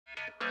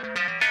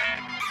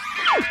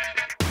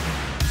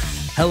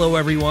Hello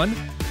everyone!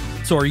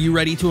 So are you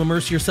ready to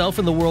immerse yourself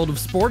in the world of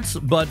sports,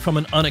 but from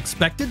an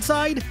unexpected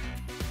side?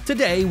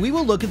 Today, we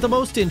will look at the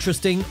most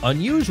interesting,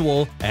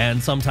 unusual,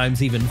 and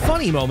sometimes even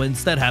funny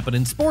moments that happen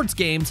in sports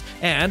games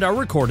and are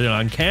recorded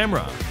on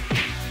camera.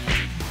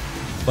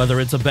 Whether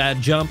it's a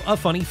bad jump, a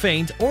funny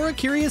feint, or a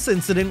curious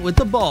incident with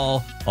the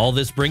ball, all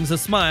this brings a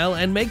smile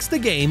and makes the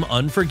game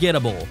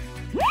unforgettable.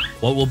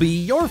 What will be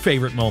your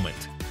favorite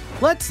moment?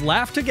 Let's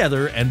laugh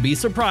together and be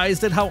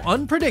surprised at how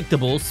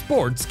unpredictable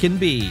sports can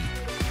be.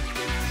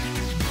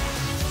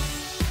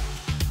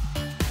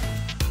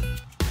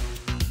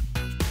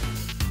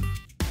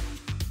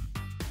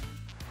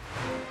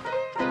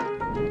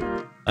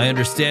 I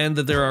understand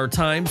that there are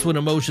times when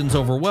emotions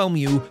overwhelm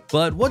you,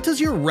 but what does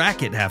your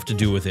racket have to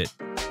do with it?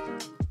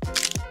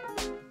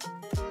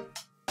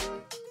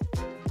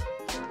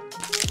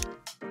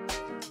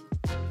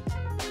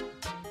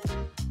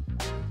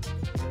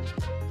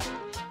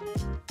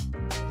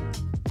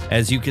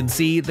 As you can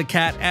see, the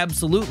cat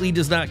absolutely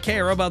does not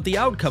care about the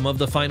outcome of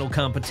the final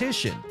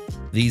competition.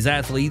 These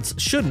athletes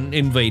shouldn't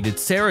invade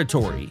its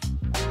territory.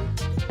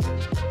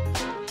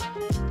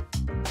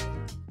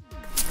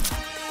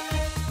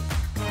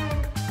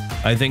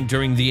 I think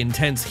during the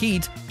intense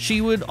heat,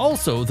 she would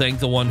also thank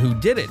the one who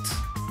did it.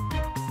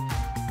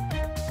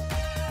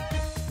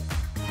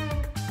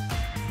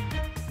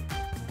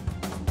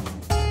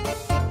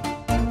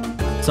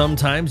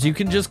 Sometimes you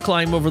can just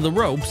climb over the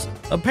ropes.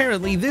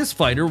 Apparently, this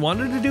fighter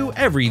wanted to do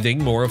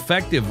everything more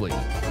effectively.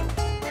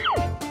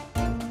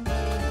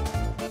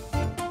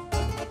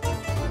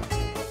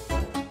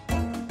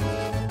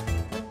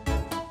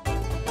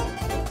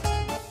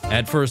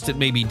 At first, it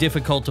may be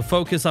difficult to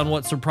focus on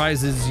what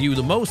surprises you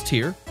the most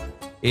here.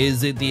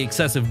 Is it the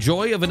excessive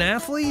joy of an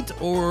athlete,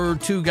 or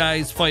two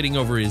guys fighting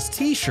over his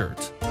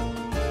t-shirt?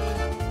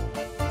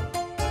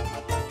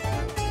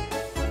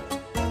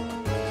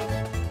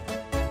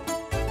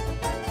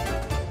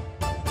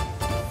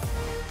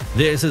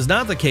 This is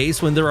not the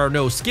case when there are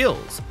no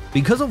skills.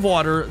 Because of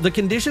water, the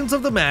conditions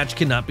of the match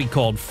cannot be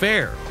called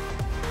fair.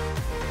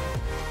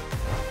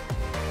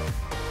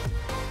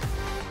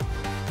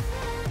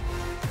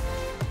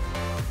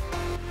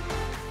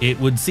 It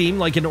would seem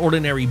like an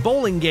ordinary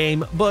bowling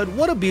game, but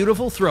what a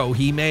beautiful throw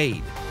he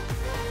made.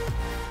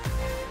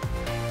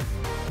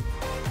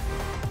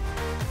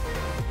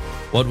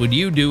 What would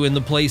you do in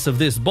the place of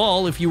this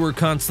ball if you were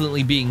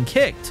constantly being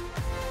kicked?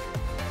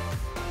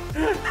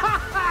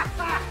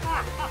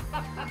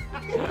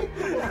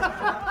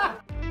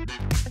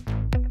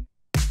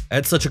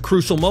 At such a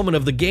crucial moment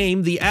of the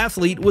game, the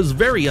athlete was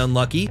very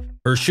unlucky.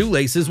 Her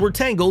shoelaces were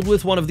tangled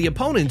with one of the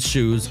opponent's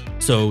shoes,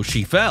 so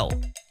she fell.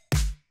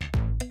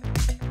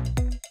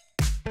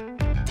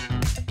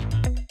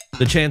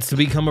 The chance to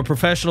become a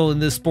professional in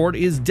this sport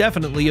is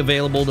definitely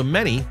available to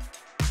many.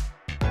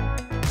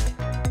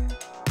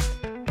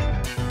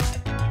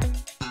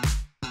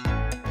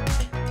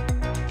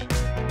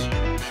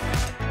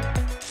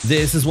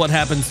 This is what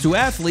happens to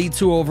athletes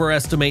who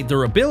overestimate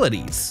their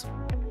abilities.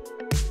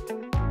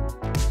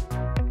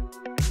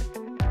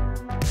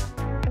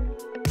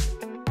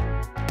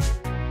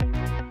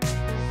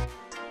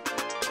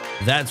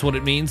 That's what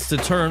it means to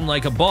turn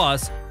like a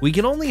boss. We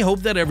can only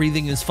hope that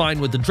everything is fine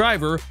with the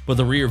driver, but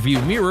the rear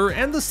view mirror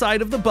and the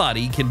side of the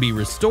body can be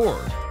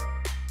restored.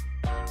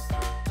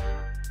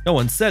 No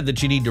one said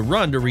that you need to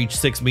run to reach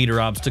 6-meter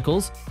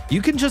obstacles.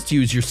 You can just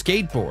use your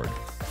skateboard.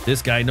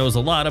 This guy knows a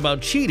lot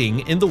about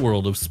cheating in the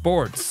world of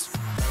sports.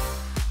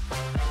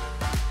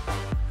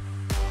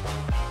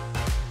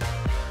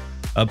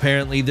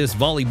 Apparently, this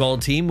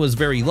volleyball team was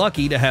very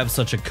lucky to have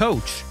such a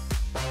coach.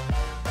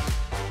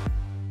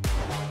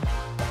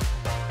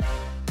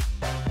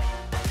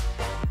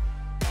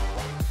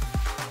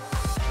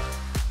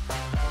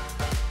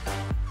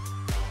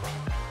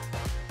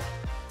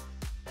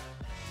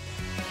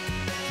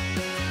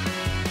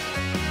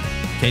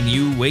 Can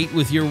you wait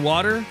with your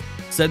water?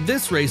 Said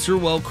this racer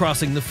while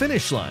crossing the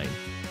finish line.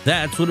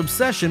 That's what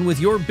obsession with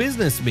your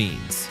business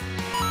means.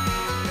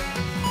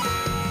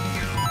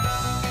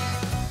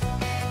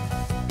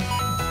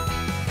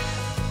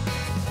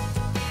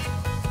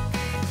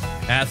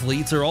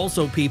 Athletes are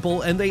also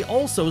people, and they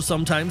also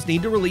sometimes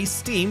need to release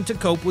steam to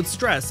cope with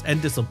stress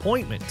and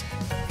disappointment.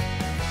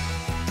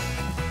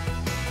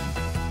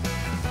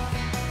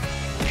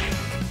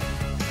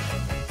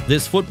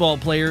 This football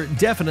player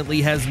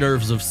definitely has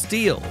nerves of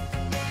steel.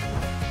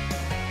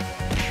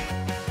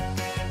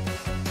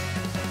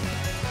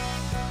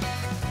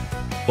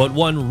 But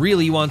one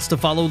really wants to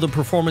follow the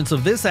performance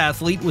of this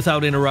athlete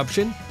without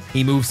interruption.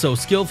 He moves so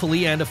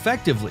skillfully and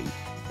effectively.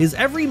 His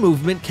every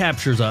movement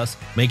captures us,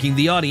 making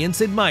the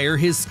audience admire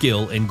his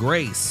skill and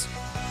grace.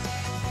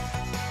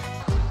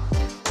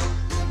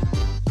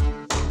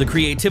 The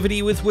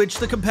creativity with which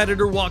the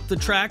competitor walked the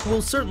track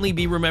will certainly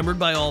be remembered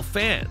by all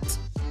fans.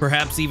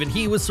 Perhaps even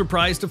he was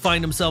surprised to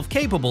find himself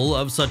capable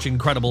of such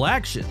incredible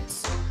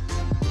actions.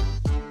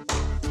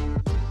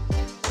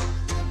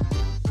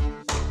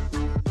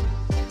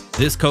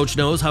 This coach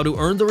knows how to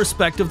earn the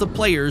respect of the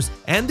players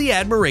and the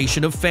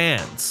admiration of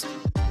fans.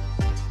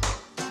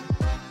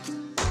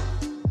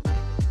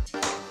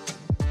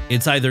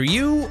 It's either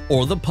you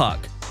or the puck.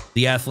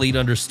 The athlete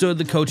understood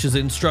the coach's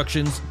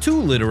instructions too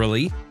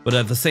literally, but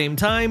at the same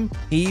time,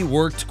 he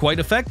worked quite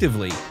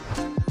effectively.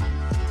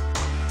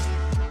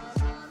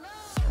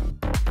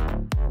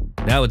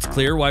 Now it's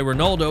clear why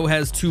Ronaldo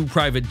has 2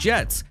 private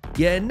jets.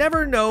 You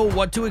never know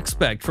what to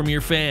expect from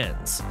your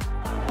fans.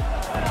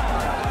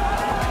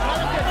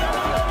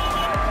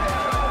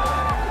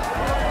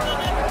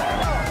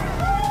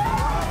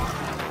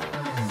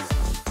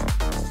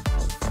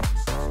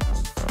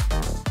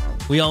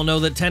 We all know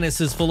that tennis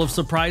is full of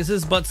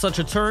surprises, but such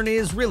a turn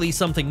is really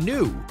something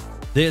new.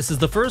 This is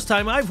the first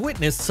time I've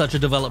witnessed such a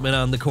development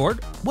on the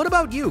court. What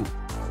about you?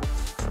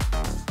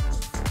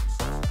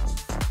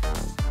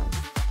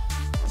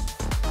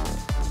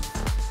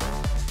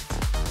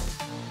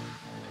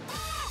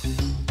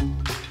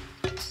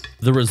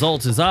 The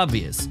result is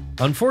obvious.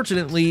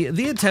 Unfortunately,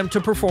 the attempt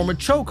to perform a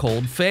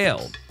chokehold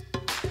failed.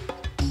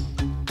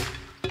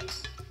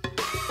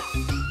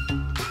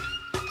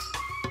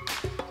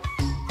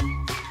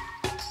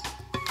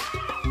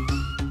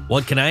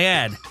 What can I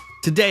add?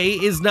 Today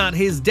is not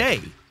his day.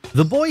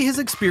 The boy has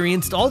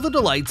experienced all the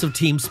delights of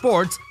team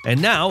sports,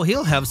 and now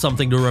he'll have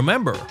something to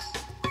remember.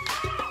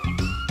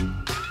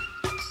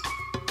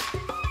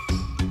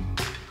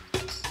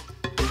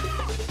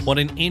 What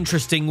an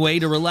interesting way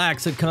to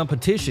relax at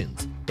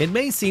competitions. It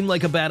may seem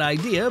like a bad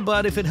idea,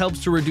 but if it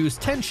helps to reduce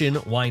tension,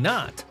 why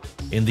not?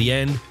 In the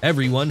end,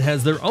 everyone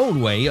has their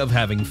own way of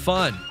having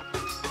fun.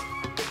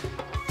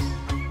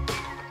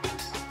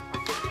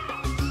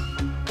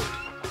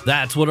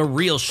 That's what a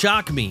real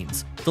shock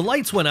means. The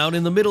lights went out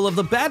in the middle of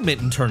the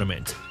badminton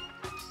tournament.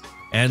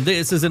 And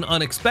this is an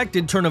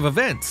unexpected turn of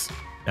events.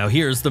 Now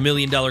here's the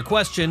million-dollar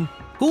question: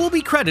 who will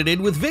be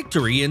credited with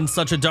victory in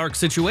such a dark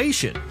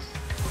situation?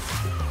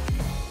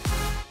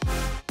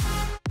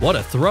 What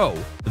a throw!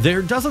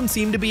 There doesn't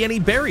seem to be any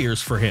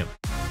barriers for him.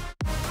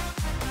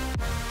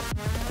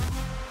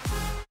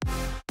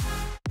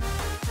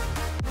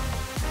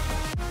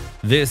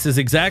 This is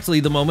exactly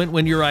the moment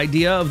when your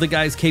idea of the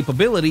guy's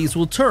capabilities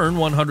will turn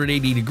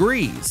 180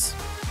 degrees.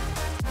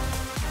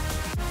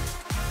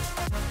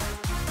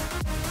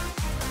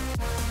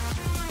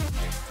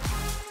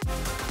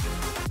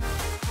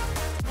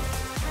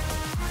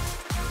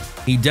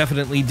 He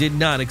definitely did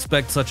not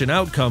expect such an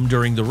outcome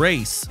during the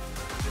race.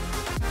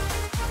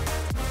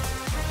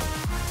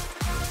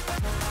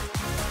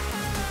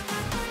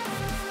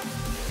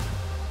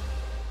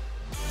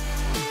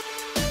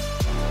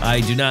 I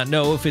do not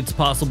know if it's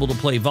possible to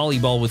play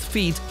volleyball with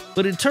feet,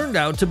 but it turned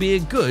out to be a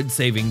good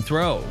saving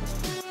throw.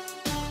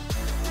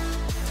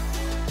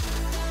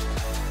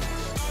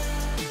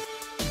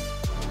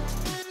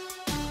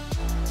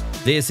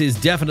 This is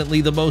definitely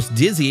the most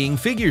dizzying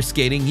figure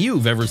skating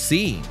you've ever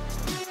seen.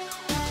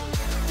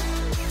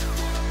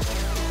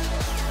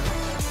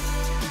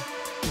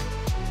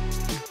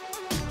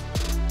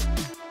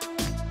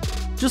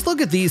 Just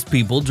look at these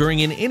people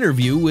during an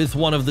interview with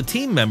one of the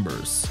team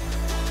members.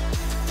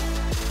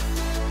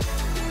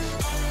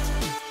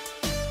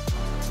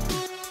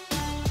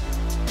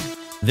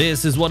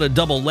 This is what a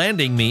double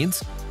landing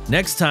means.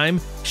 Next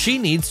time, she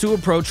needs to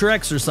approach her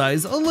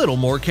exercise a little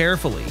more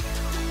carefully.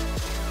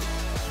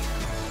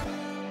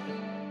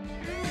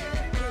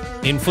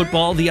 In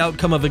football, the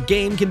outcome of a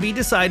game can be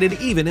decided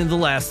even in the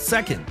last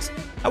seconds.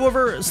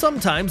 However,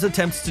 sometimes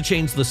attempts to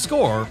change the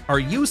score are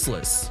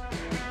useless.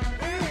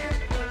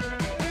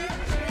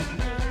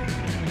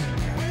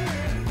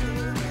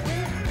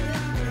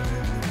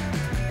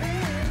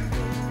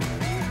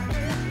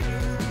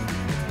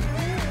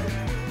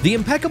 The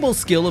impeccable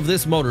skill of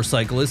this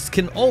motorcyclist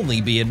can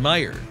only be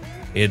admired.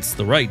 It's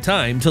the right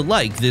time to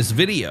like this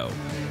video.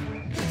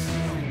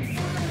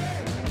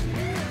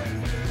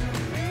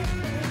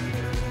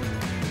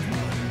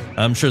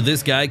 I'm sure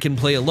this guy can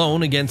play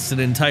alone against an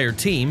entire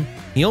team.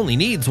 He only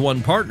needs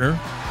one partner.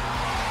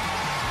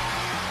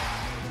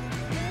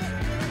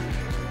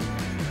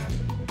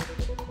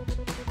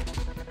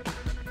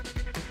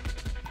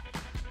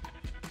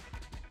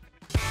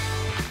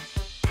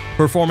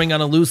 Performing on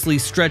a loosely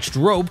stretched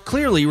rope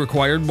clearly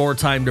required more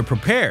time to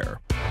prepare.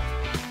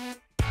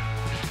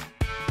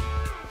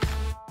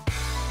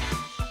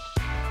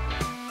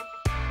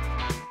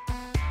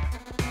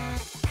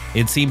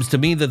 It seems to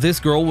me that this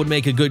girl would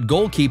make a good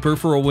goalkeeper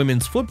for a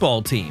women's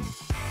football team.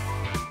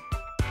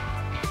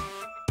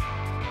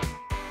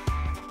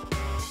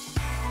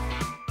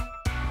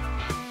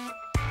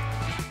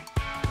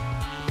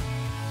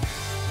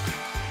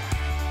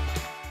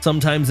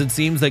 Sometimes it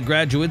seems that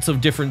graduates of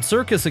different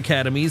circus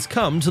academies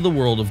come to the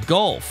world of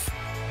golf.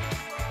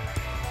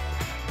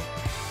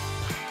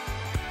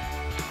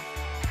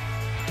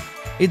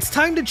 It's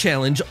time to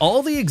challenge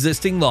all the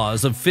existing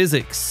laws of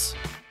physics.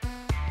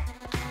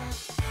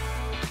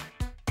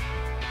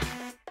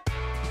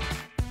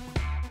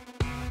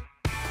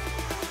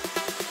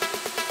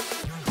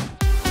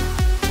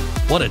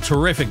 What a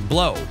terrific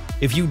blow.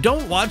 If you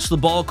don't watch the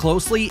ball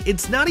closely,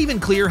 it's not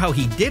even clear how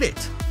he did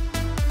it.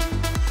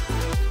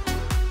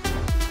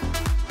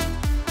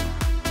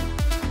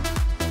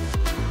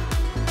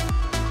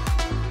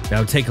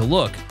 Now take a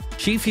look.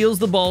 She feels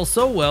the ball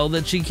so well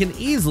that she can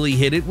easily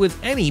hit it with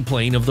any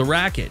plane of the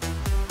racket.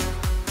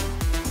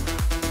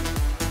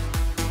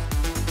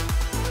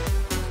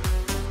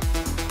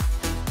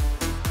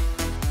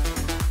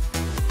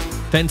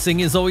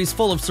 Fencing is always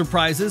full of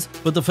surprises,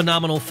 but the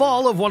phenomenal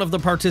fall of one of the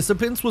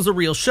participants was a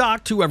real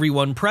shock to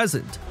everyone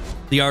present.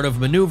 The art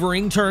of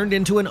maneuvering turned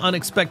into an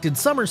unexpected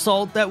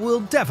somersault that will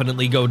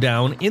definitely go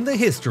down in the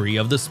history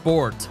of the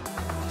sport.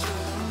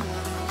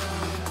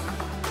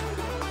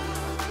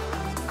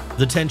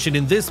 The tension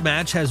in this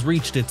match has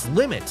reached its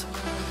limit.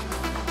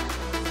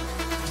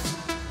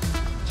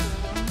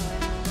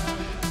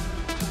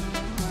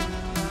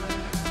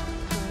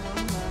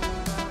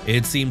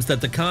 It seems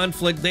that the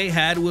conflict they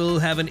had will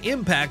have an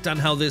impact on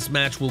how this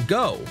match will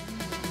go.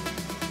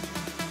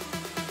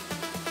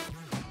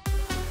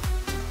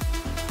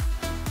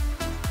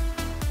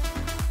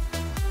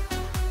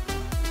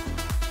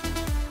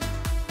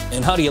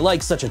 And how do you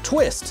like such a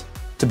twist?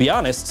 To be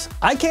honest,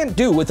 I can't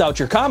do without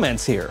your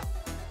comments here.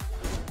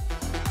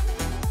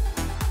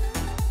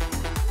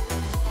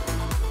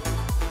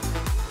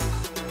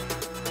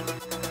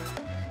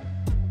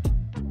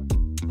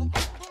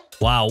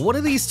 Wow, what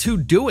are these two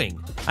doing?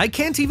 I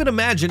can't even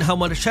imagine how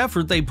much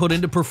effort they put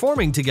into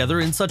performing together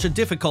in such a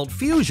difficult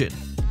fusion.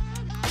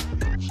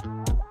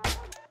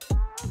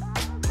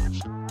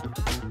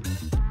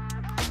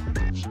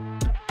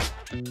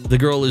 The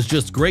girl is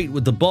just great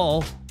with the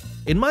ball.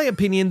 In my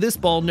opinion, this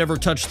ball never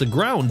touched the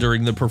ground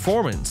during the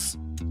performance.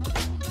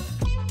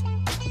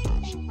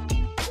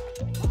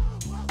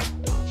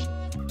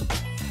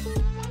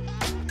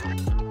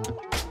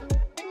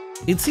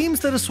 It seems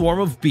that a swarm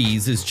of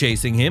bees is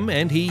chasing him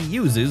and he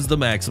uses the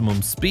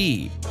maximum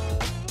speed.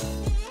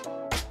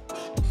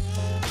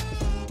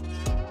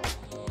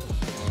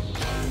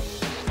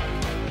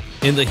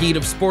 In the heat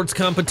of sports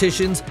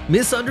competitions,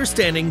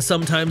 misunderstandings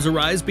sometimes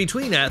arise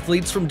between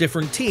athletes from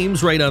different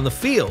teams right on the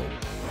field.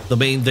 The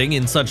main thing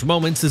in such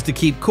moments is to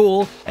keep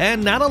cool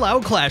and not allow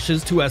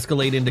clashes to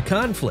escalate into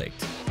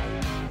conflict.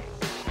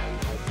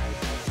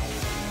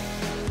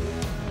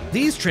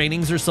 These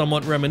trainings are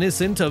somewhat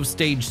reminiscent of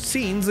staged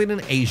scenes in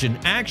an Asian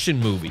action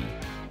movie.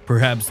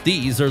 Perhaps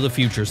these are the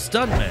future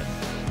stuntmen.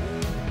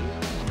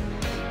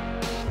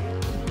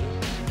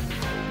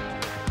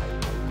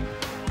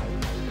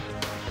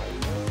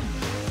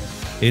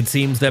 It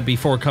seems that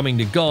before coming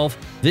to golf,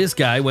 this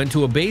guy went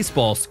to a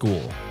baseball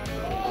school.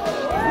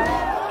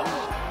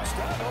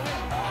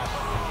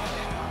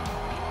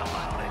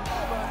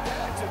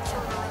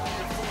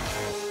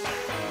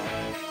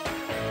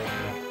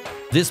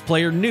 This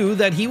player knew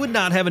that he would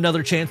not have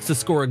another chance to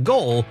score a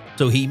goal,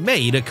 so he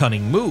made a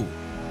cunning move.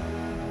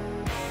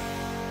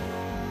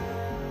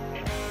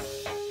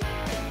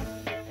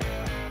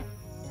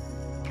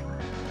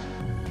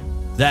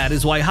 That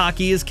is why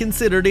hockey is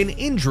considered an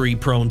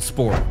injury-prone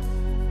sport.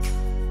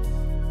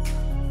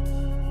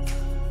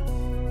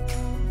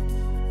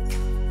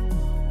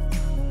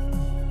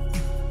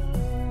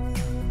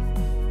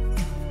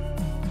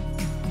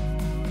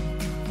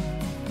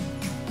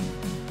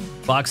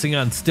 Boxing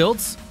on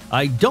stilts?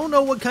 I don't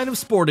know what kind of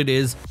sport it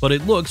is, but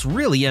it looks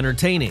really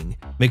entertaining.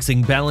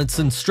 Mixing balance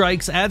and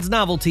strikes adds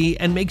novelty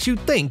and makes you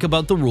think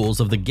about the rules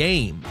of the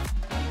game.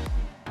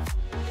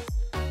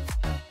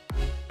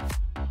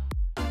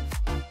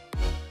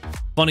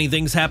 Funny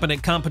things happen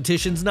at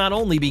competitions not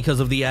only because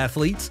of the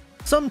athletes.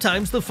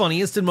 Sometimes the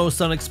funniest and most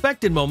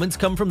unexpected moments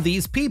come from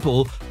these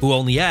people who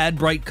only add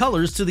bright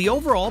colors to the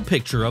overall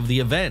picture of the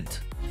event.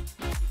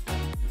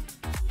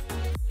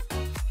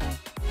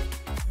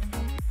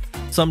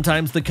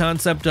 Sometimes the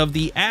concept of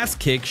the ass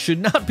kick should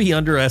not be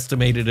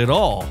underestimated at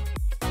all.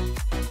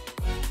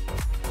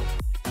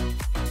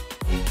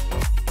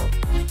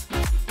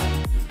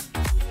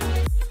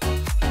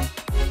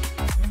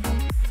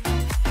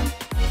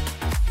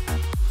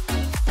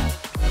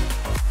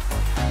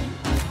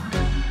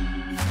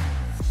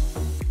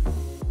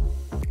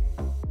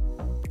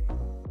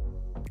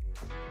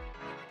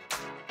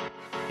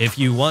 If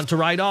you want to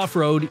ride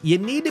off-road, you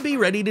need to be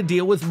ready to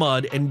deal with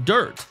mud and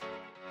dirt.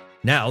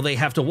 Now they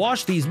have to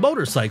wash these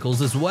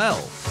motorcycles as well.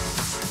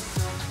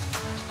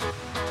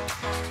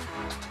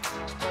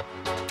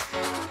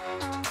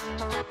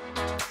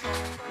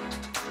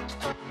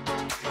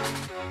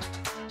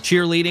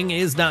 Cheerleading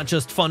is not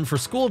just fun for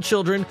school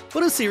children,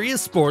 but a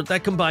serious sport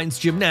that combines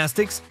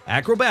gymnastics,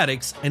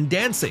 acrobatics, and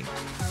dancing.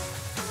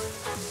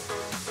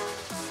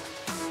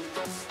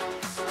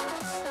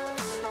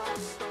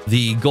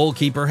 The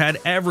goalkeeper had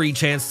every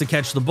chance to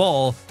catch the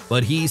ball,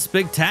 but he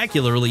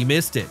spectacularly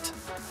missed it.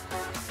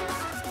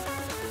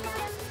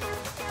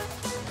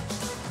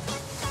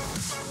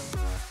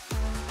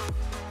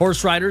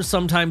 Horse riders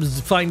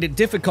sometimes find it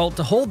difficult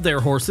to hold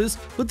their horses,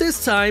 but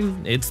this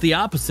time, it's the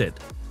opposite.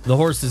 The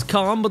horse is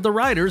calm, but the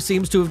rider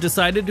seems to have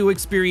decided to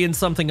experience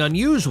something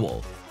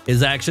unusual.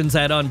 His actions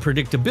add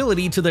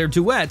unpredictability to their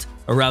duet,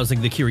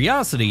 arousing the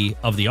curiosity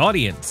of the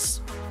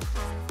audience.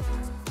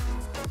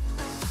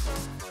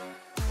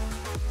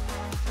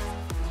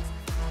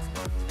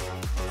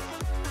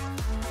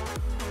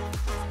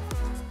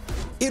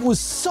 It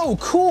was so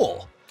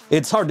cool!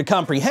 It's hard to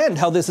comprehend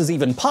how this is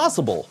even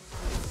possible.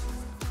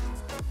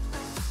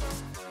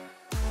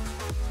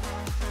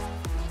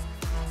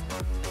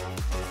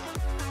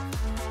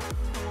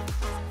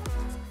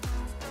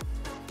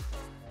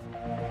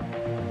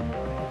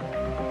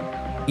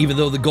 Even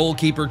though the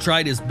goalkeeper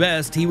tried his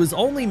best, he was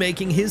only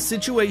making his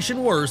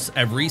situation worse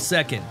every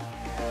second.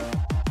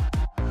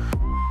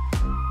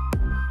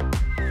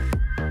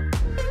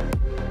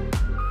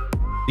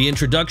 The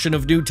introduction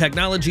of new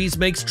technologies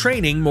makes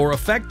training more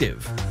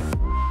effective.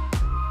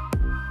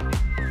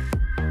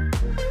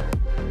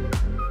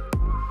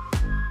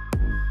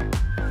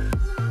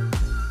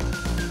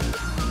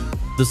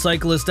 The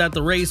cyclist at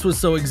the race was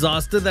so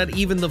exhausted that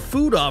even the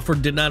food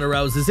offered did not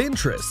arouse his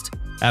interest.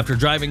 After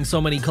driving so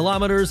many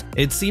kilometers,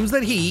 it seems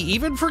that he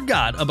even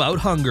forgot about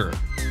hunger.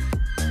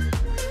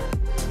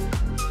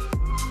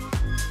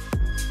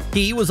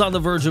 He was on the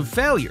verge of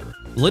failure,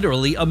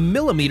 literally a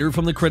millimeter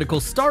from the critical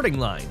starting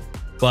line.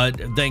 But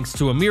thanks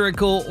to a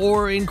miracle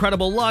or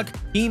incredible luck,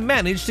 he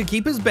managed to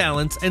keep his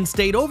balance and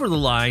stayed over the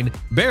line,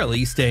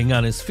 barely staying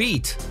on his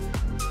feet.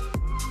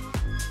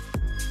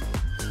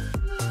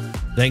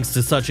 Thanks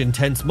to such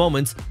intense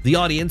moments, the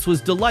audience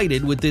was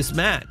delighted with this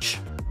match.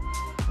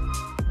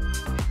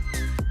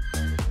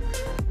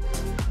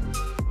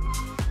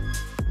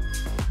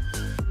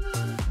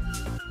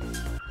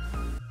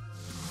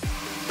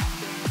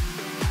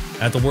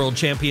 At the World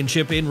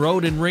Championship in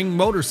road and ring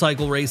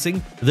motorcycle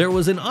racing, there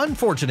was an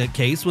unfortunate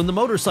case when the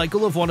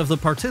motorcycle of one of the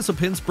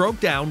participants broke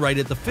down right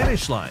at the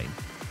finish line.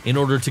 In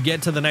order to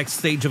get to the next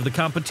stage of the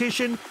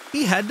competition,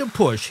 he had to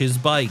push his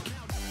bike.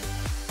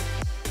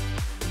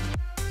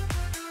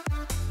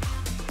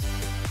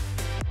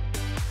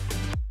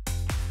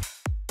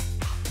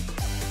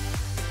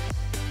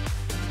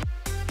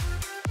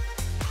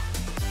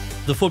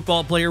 The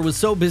football player was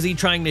so busy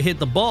trying to hit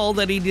the ball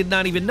that he did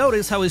not even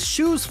notice how his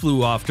shoes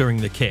flew off during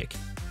the kick.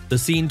 The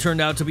scene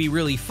turned out to be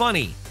really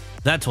funny.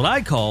 That's what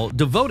I call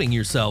devoting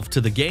yourself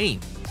to the game.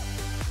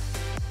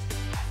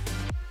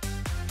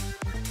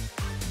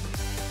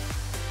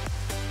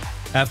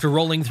 After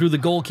rolling through the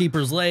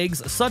goalkeeper's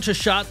legs, such a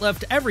shot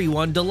left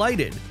everyone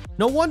delighted.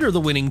 No wonder the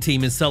winning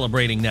team is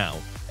celebrating now.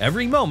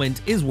 Every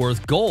moment is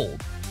worth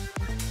gold.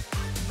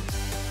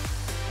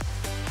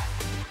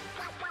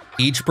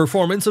 Each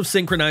performance of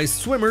synchronized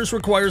swimmers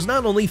requires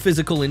not only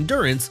physical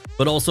endurance,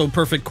 but also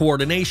perfect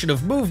coordination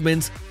of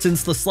movements,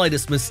 since the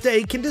slightest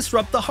mistake can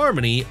disrupt the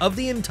harmony of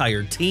the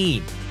entire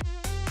team.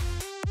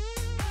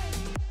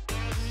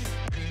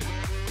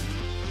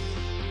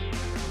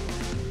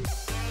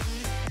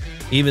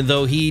 Even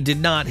though he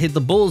did not hit the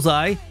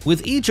bullseye,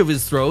 with each of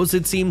his throws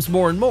it seems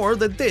more and more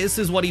that this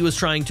is what he was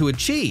trying to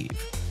achieve.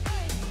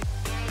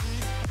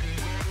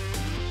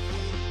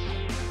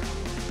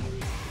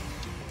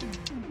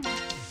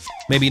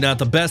 Maybe not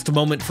the best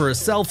moment for a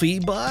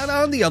selfie, but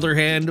on the other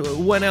hand,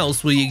 when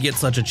else will you get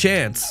such a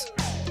chance?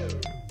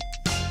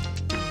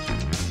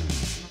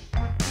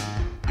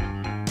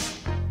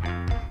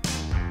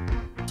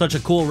 Such a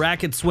cool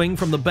racket swing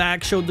from the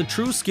back showed the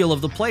true skill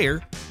of the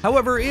player.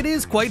 However, it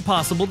is quite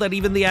possible that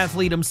even the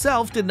athlete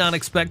himself did not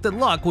expect that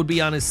luck would be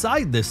on his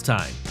side this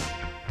time.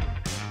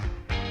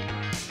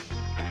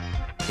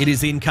 It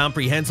is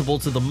incomprehensible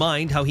to the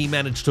mind how he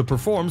managed to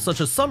perform such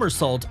a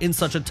somersault in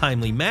such a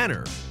timely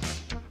manner.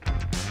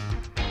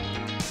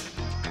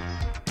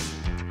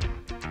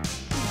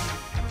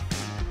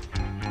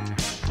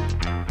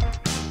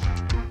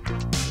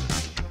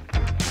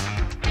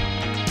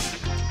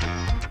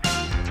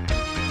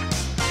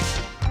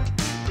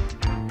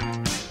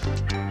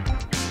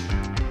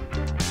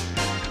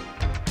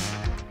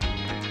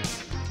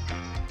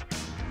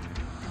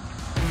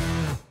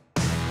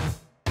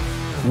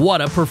 What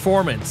a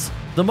performance!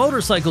 The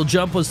motorcycle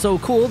jump was so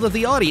cool that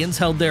the audience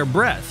held their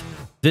breath.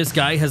 This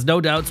guy has no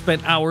doubt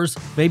spent hours,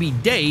 maybe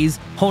days,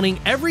 honing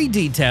every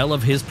detail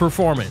of his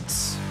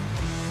performance.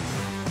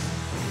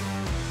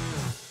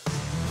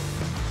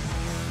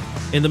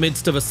 In the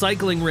midst of a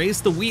cycling race,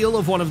 the wheel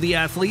of one of the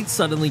athletes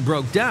suddenly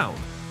broke down.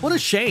 What a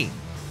shame!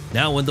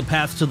 Now when the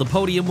path to the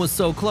podium was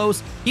so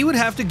close, he would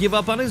have to give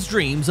up on his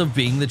dreams of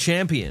being the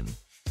champion.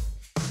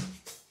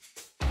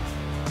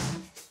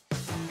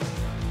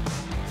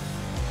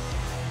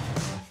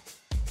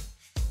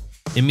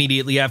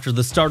 Immediately after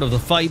the start of the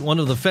fight, one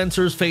of the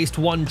fencers faced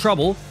one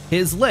trouble: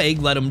 his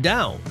leg let him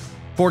down.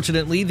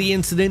 Fortunately, the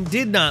incident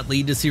did not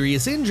lead to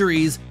serious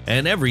injuries,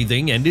 and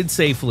everything ended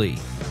safely.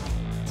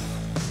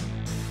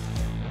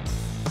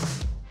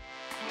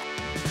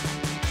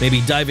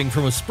 Maybe diving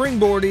from a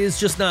springboard is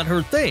just not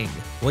her thing.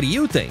 What do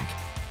you think?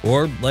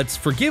 Or let's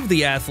forgive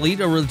the athlete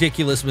a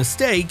ridiculous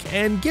mistake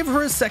and give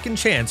her a second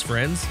chance,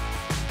 friends.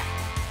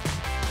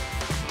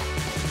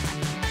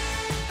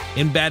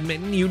 In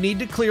badminton, you need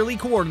to clearly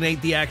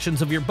coordinate the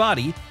actions of your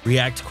body,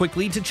 react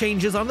quickly to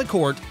changes on the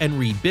court, and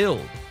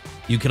rebuild.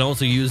 You can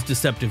also use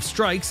deceptive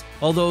strikes,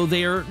 although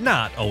they are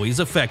not always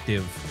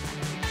effective.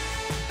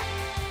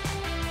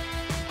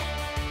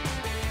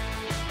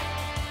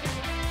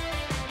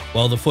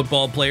 While the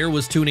football player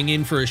was tuning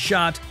in for a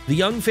shot, the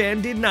young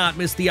fan did not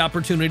miss the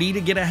opportunity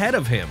to get ahead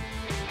of him.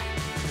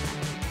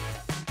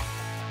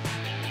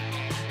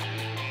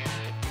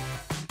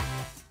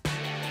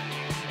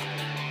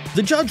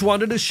 The judge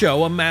wanted to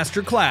show a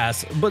master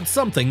class, but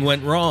something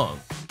went wrong.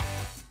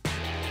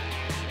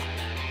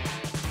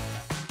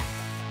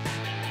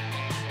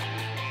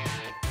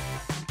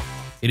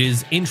 It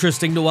is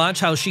interesting to watch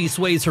how she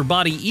sways her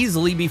body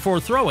easily before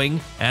throwing,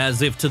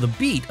 as if to the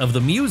beat of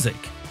the music.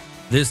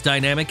 This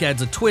dynamic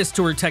adds a twist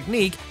to her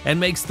technique and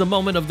makes the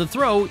moment of the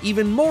throw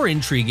even more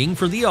intriguing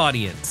for the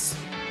audience.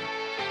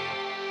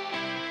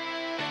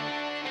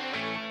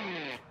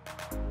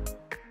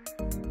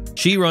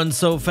 She runs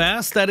so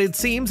fast that it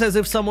seems as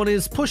if someone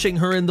is pushing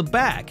her in the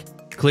back.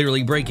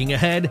 Clearly breaking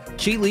ahead,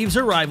 she leaves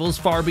her rivals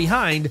far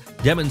behind,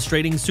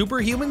 demonstrating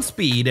superhuman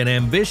speed and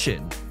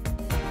ambition.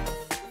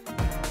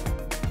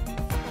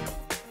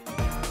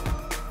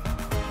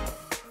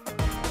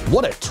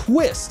 What a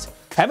twist!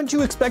 Haven't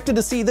you expected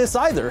to see this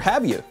either,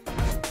 have you?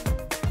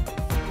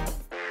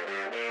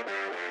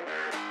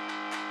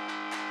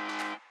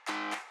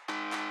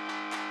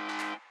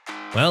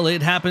 Well,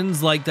 it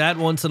happens like that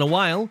once in a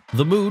while.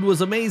 The mood was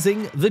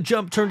amazing, the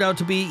jump turned out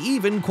to be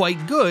even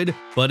quite good,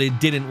 but it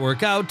didn't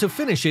work out to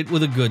finish it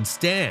with a good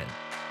stand.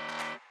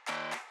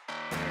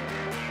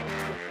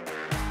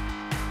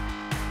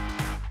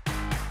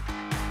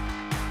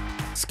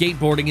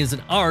 Skateboarding is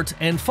an art,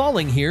 and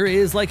falling here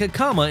is like a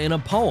comma in a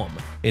poem.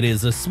 It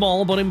is a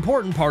small but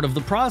important part of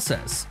the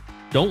process.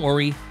 Don't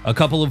worry, a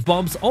couple of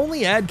bumps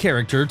only add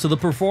character to the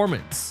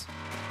performance.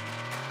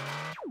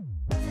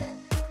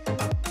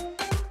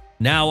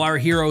 Now our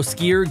hero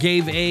skier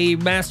gave a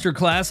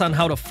masterclass on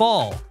how to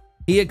fall.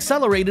 He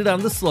accelerated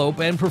on the slope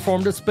and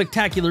performed a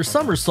spectacular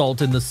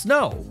somersault in the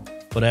snow.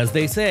 But as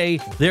they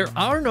say, there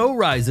are no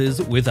rises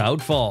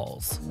without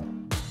falls.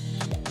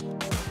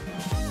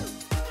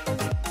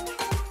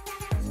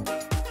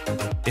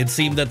 It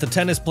seemed that the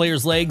tennis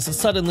player's legs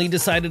suddenly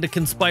decided to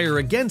conspire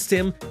against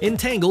him,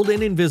 entangled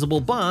in invisible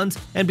bonds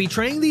and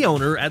betraying the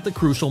owner at the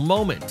crucial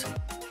moment.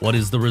 What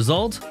is the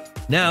result?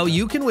 Now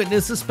you can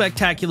witness a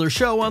spectacular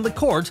show on the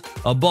court,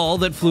 a ball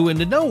that flew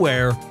into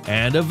nowhere,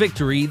 and a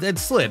victory that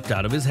slipped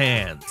out of his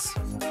hands.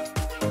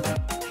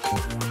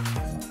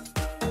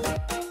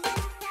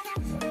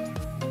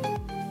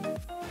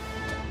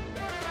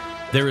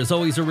 There is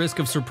always a risk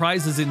of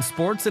surprises in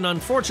sports, and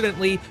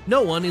unfortunately,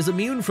 no one is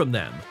immune from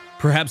them.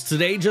 Perhaps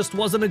today just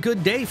wasn't a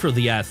good day for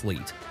the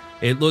athlete.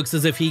 It looks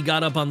as if he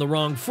got up on the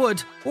wrong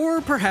foot, or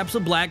perhaps a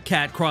black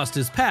cat crossed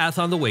his path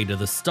on the way to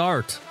the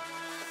start.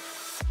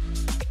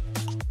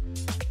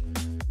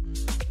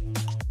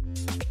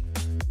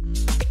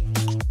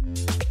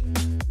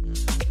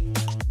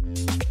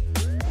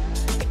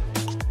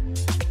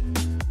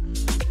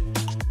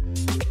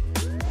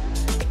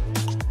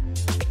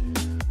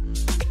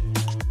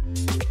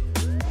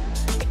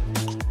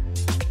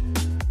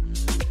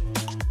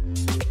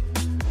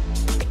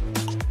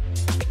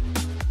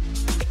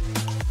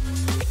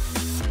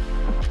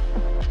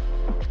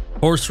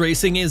 Horse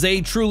racing is a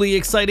truly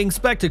exciting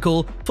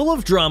spectacle full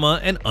of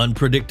drama and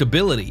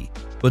unpredictability.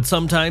 But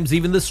sometimes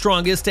even the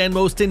strongest and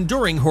most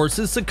enduring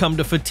horses succumb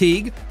to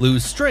fatigue,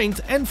 lose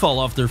strength, and fall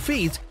off their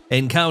feet,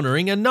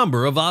 encountering a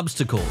number of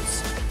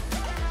obstacles.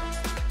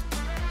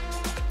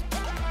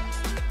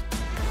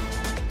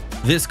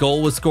 This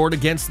goal was scored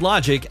against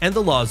logic and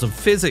the laws of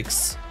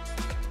physics.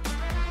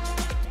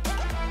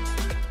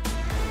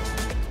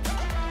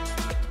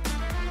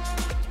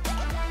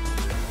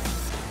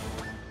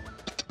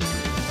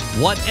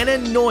 What an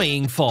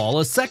annoying fall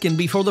a second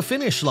before the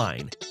finish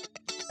line.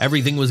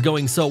 Everything was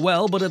going so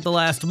well, but at the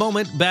last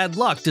moment, bad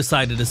luck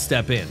decided to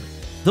step in.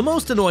 The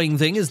most annoying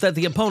thing is that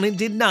the opponent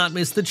did not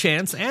miss the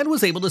chance and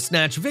was able to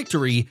snatch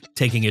victory,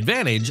 taking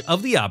advantage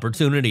of the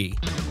opportunity.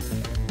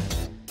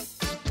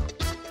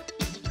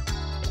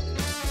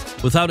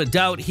 Without a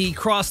doubt, he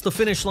crossed the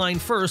finish line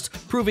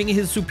first, proving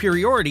his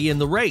superiority in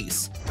the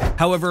race.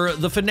 However,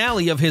 the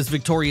finale of his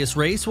victorious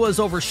race was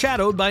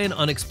overshadowed by an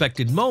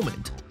unexpected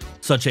moment.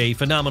 Such a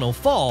phenomenal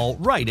fall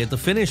right at the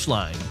finish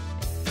line.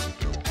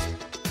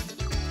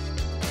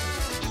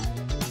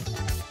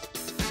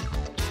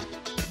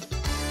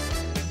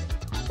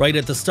 Right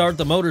at the start,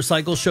 the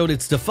motorcycle showed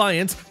its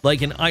defiance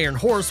like an iron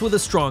horse with a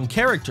strong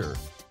character.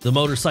 The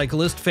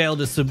motorcyclist failed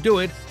to subdue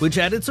it, which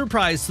added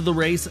surprise to the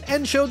race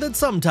and showed that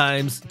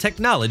sometimes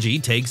technology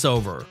takes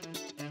over.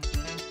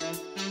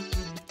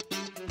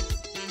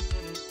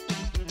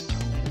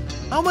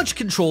 How much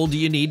control do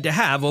you need to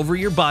have over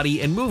your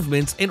body and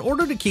movements in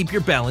order to keep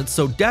your balance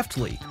so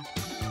deftly?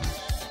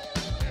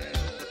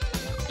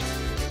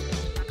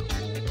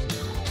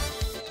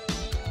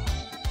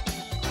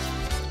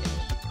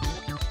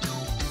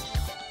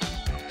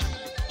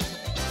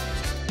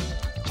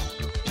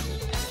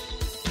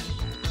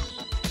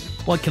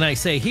 What can I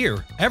say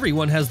here?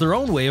 Everyone has their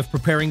own way of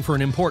preparing for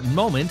an important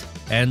moment,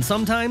 and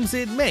sometimes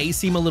it may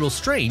seem a little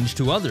strange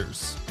to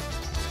others.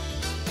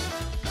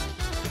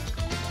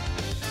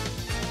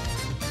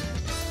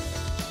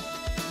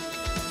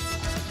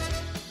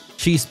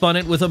 She spun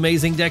it with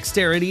amazing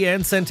dexterity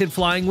and sent it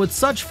flying with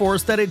such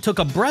force that it took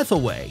a breath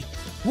away.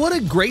 What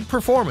a great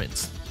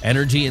performance!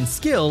 Energy and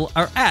skill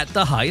are at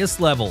the highest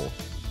level.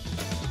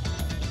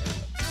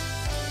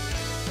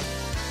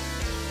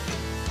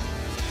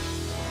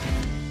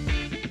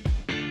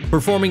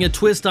 Performing a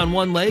twist on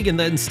one leg and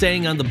then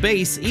staying on the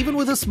base, even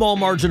with a small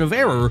margin of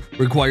error,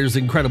 requires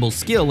incredible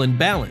skill and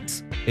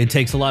balance. It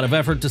takes a lot of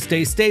effort to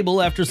stay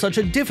stable after such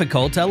a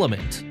difficult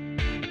element.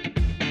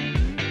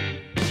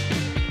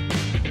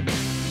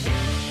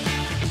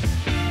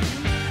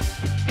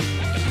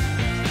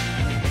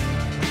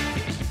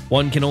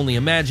 One can only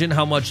imagine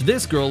how much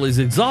this girl is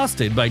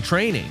exhausted by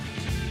training.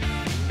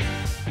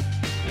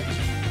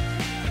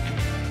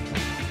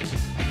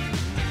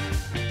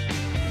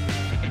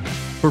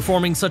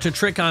 Performing such a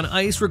trick on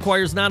ice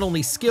requires not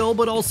only skill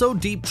but also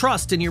deep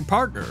trust in your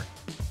partner.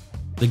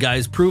 The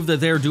guys prove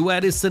that their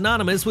duet is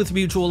synonymous with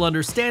mutual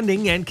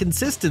understanding and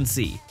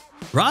consistency.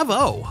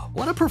 Bravo!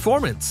 What a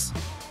performance!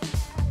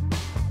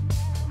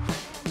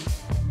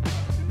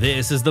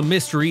 This is the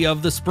mystery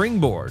of the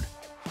springboard.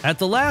 At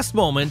the last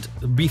moment,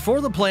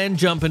 before the planned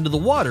jump into the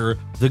water,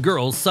 the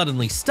girl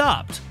suddenly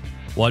stopped.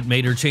 What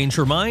made her change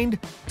her mind?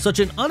 Such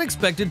an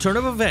unexpected turn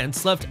of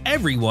events left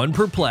everyone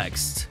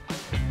perplexed.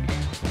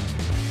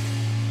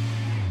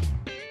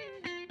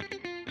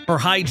 Her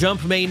high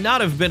jump may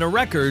not have been a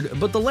record,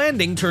 but the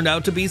landing turned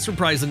out to be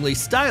surprisingly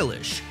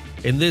stylish.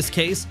 In this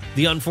case,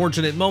 the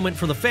unfortunate moment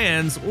for the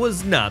fans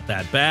was not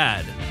that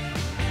bad.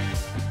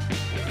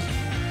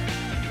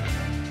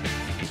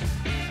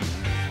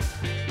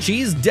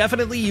 She's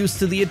definitely used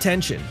to the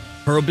attention.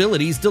 Her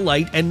abilities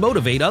delight and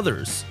motivate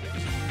others.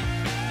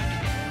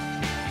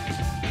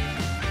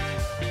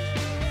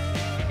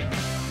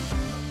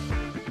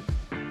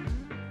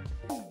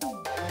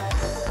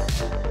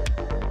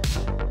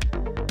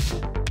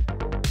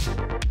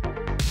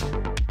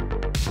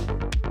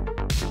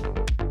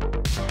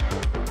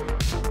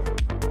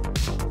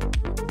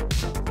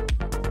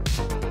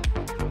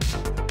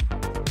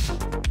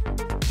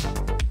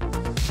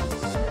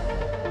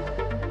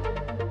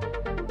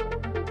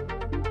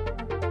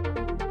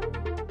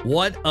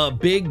 What a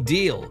big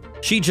deal!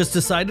 She just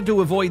decided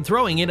to avoid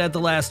throwing it at the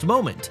last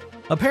moment.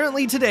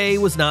 Apparently today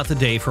was not the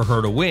day for her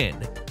to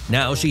win.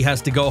 Now she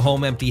has to go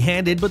home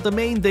empty-handed, but the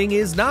main thing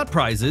is not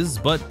prizes,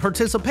 but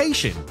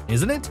participation,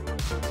 isn't it?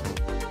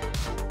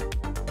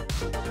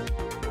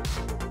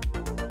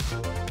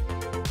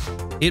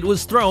 It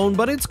was thrown,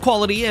 but its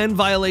quality and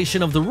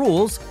violation of the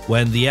rules,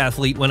 when the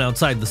athlete went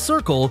outside the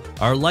circle,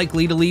 are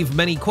likely to leave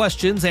many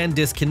questions and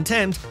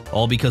discontent,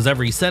 all because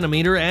every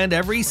centimeter and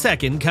every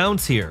second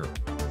counts here.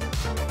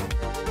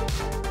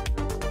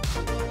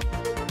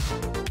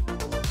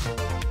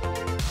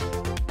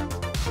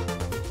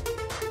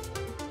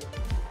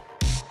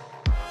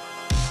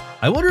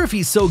 I wonder if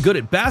he's so good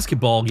at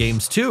basketball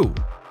games too.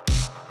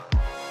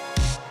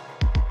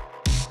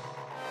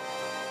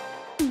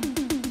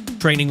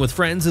 Training with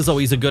friends is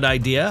always a good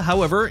idea,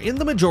 however, in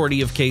the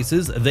majority of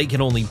cases, they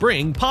can only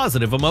bring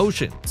positive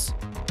emotions.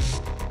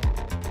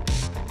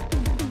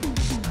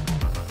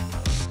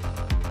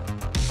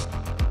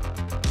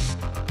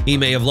 He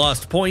may have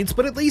lost points,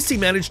 but at least he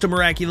managed to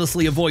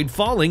miraculously avoid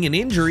falling and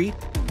injury.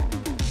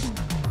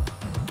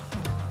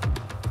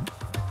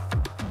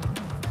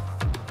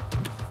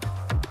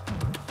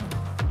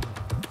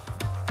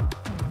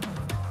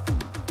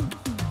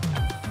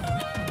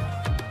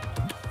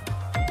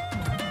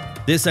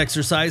 This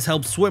exercise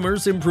helps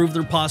swimmers improve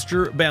their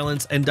posture,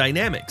 balance, and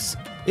dynamics.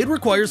 It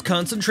requires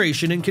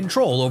concentration and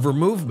control over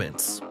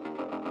movements.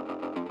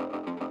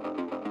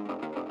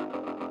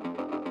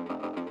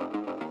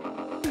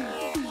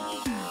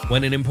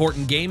 When an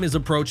important game is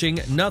approaching,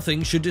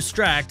 nothing should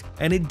distract,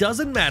 and it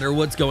doesn't matter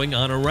what's going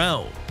on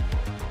around.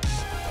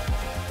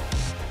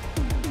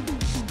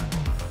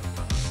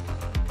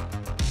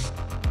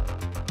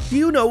 Do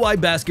you know why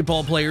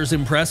basketball players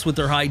impress with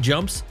their high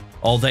jumps?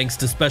 All thanks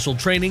to special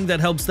training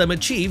that helps them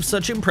achieve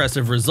such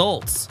impressive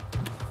results.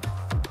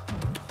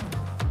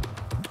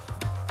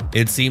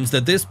 It seems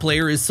that this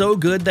player is so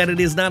good that it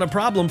is not a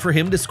problem for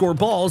him to score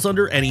balls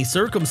under any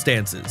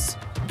circumstances.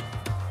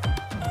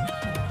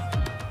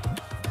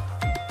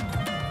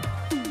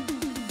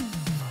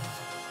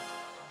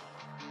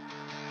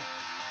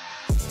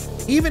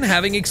 Even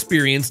having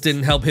experience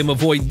didn't help him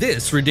avoid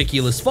this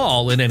ridiculous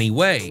fall in any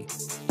way.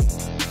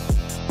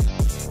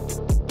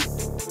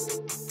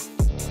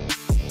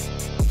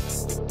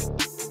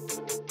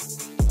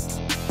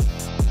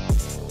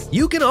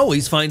 You can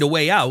always find a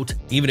way out,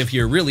 even if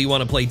you really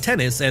want to play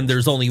tennis and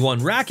there's only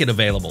one racket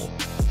available.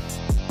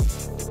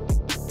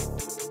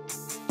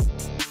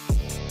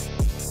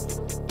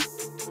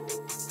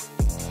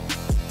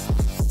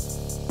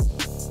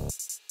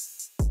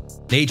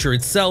 Nature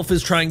itself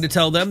is trying to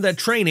tell them that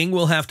training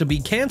will have to be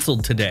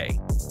canceled today.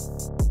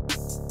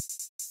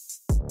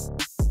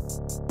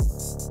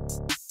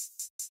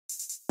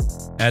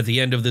 At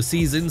the end of the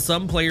season,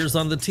 some players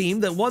on the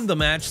team that won the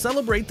match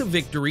celebrate the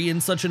victory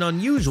in such an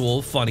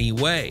unusual, funny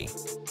way.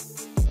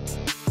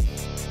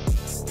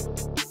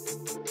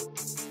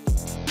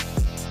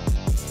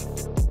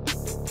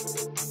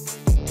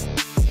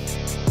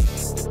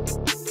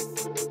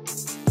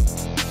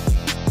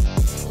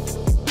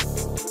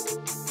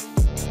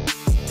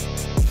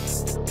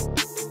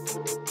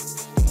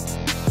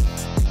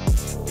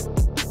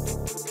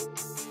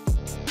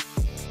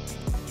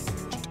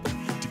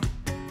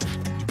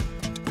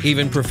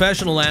 Even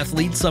professional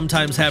athletes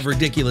sometimes have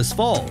ridiculous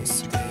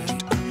falls.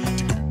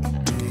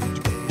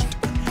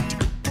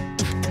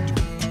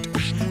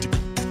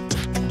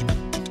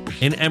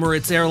 An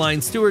Emirates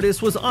airline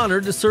stewardess was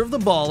honored to serve the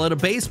ball at a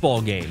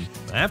baseball game.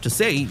 I have to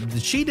say,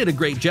 she did a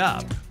great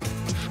job.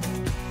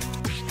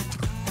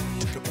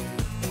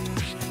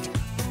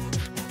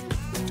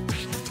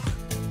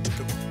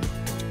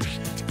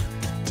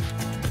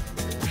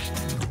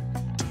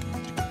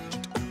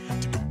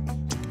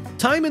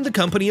 Time in the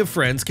company of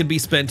friends can be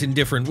spent in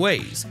different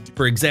ways.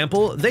 For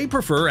example, they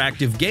prefer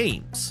active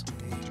games.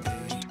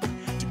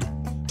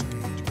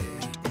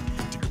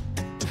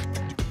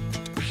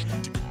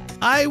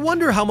 I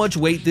wonder how much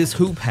weight this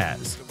hoop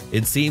has.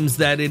 It seems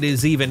that it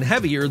is even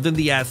heavier than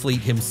the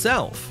athlete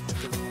himself.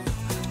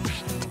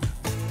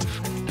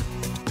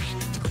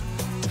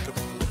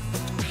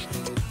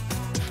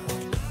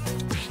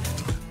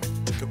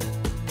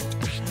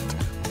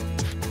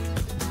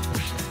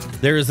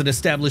 There is an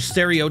established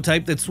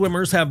stereotype that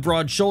swimmers have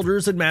broad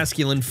shoulders and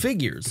masculine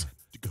figures.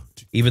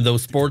 Even though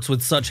sports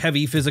with such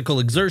heavy physical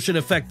exertion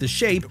affect the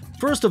shape,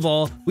 first of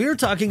all, we are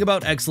talking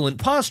about excellent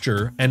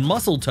posture and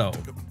muscle tone.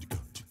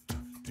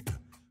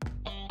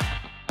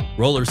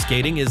 Roller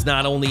skating is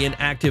not only an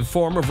active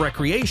form of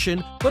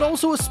recreation, but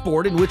also a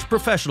sport in which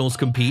professionals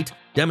compete,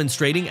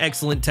 demonstrating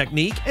excellent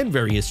technique and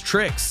various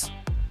tricks.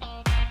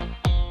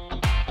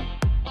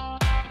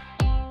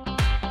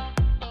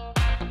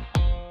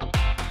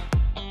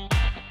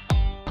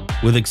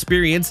 With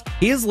experience,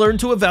 he has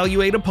learned to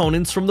evaluate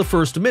opponents from the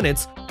first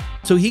minutes,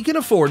 so he can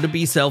afford to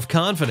be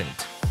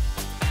self-confident.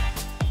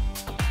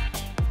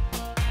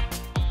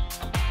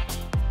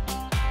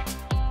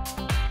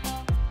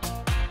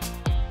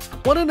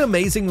 What an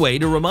amazing way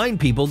to remind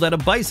people that a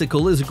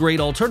bicycle is a great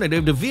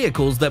alternative to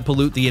vehicles that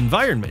pollute the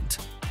environment.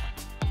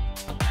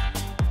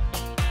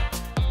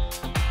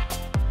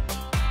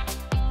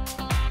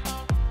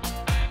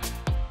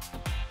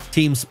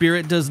 Team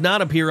spirit does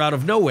not appear out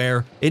of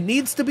nowhere, it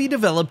needs to be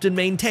developed and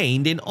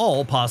maintained in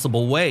all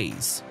possible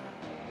ways.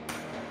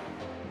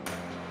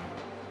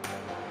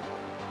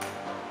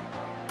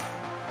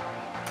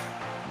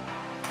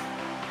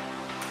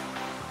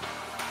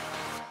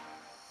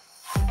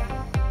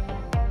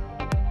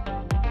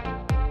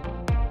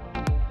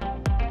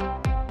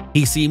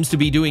 He seems to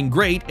be doing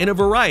great in a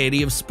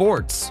variety of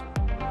sports.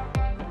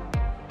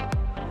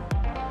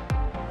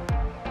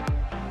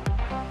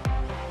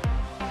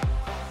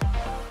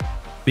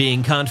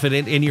 Being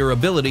confident in your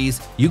abilities,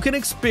 you can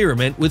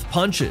experiment with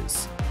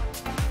punches.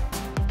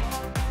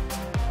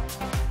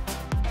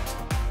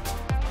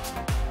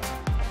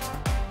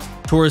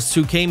 Tourists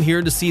who came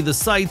here to see the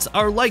sights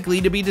are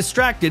likely to be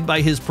distracted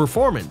by his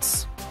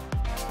performance.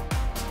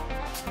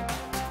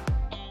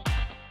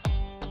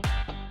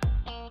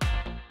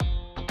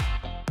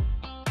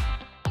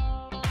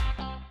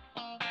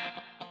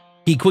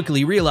 He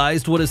quickly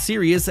realized what a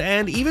serious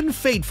and even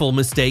fateful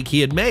mistake he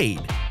had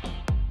made.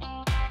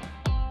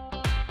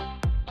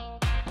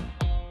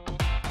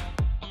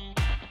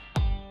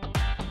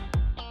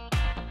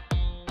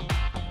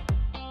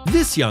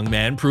 This young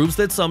man proves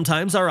that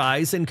sometimes our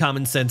eyes and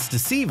common sense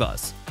deceive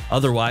us.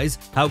 Otherwise,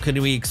 how can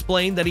we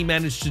explain that he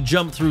managed to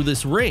jump through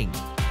this ring?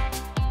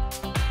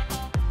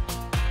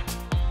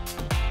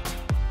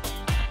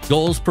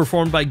 Goals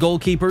performed by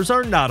goalkeepers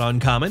are not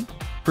uncommon.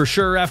 For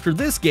sure, after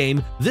this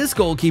game, this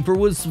goalkeeper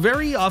was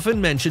very often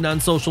mentioned on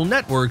social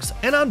networks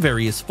and on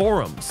various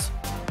forums.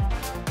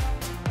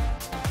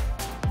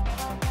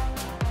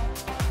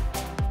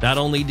 Not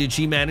only did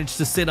she manage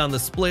to sit on the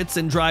splits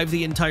and drive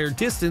the entire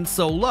distance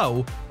so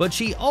low, but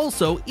she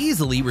also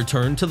easily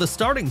returned to the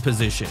starting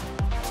position.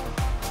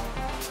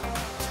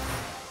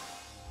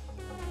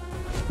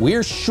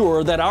 We're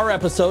sure that our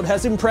episode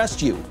has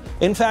impressed you.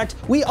 In fact,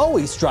 we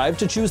always strive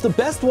to choose the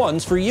best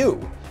ones for you.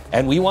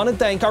 And we want to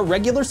thank our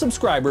regular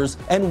subscribers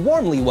and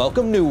warmly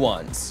welcome new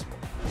ones.